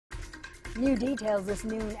New details this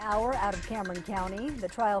noon hour out of Cameron County. The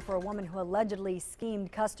trial for a woman who allegedly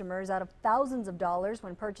schemed customers out of thousands of dollars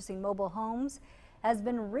when purchasing mobile homes has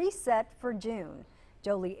been reset for June.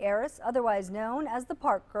 Jolie Aris, otherwise known as the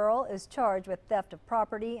Park Girl, is charged with theft of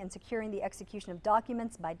property and securing the execution of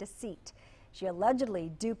documents by deceit. She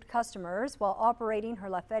allegedly duped customers while operating her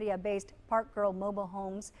La Feria-based Park Girl mobile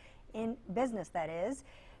homes in business, that is.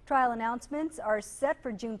 Trial announcements are set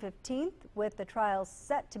for June 15th, with the trial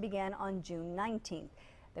set to begin on June 19th.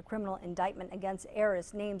 The criminal indictment against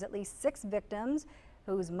Aris names at least 6 victims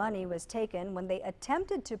whose money was taken when they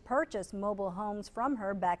attempted to purchase mobile homes from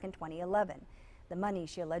her back in 2011. The money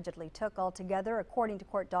she allegedly took altogether, according to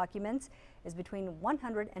court documents, is between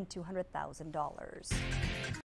 $100,000 and $200,000.